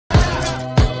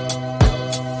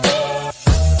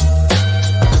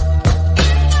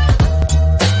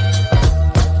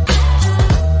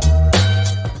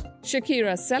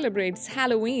Shakira celebrates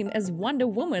Halloween as Wonder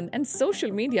Woman and social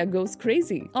media goes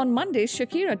crazy. On Monday,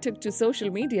 Shakira took to social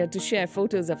media to share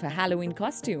photos of her Halloween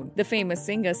costume. The famous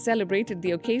singer celebrated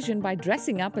the occasion by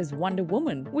dressing up as Wonder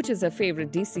Woman, which is her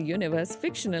favorite DC Universe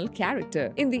fictional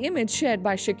character. In the image shared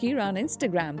by Shakira on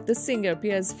Instagram, the singer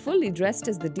appears fully dressed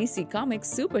as the DC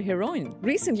Comics superheroine,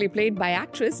 recently played by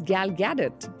actress Gal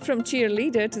Gadot. From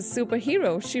cheerleader to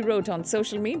superhero, she wrote on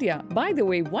social media, "By the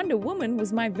way, Wonder Woman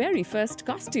was my very first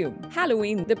costume.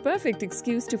 Halloween, the perfect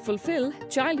excuse to fulfill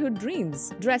childhood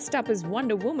dreams." Dressed up as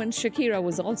Wonder Woman, Shakira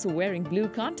was also wearing blue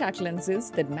contact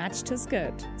lenses that matched her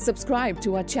skirt. Subscribe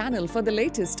to our channel for the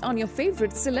latest on your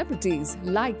favorite celebrities.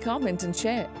 Like, comment and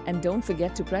share. And don't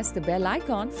forget to press the bell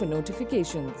icon for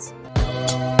notifications.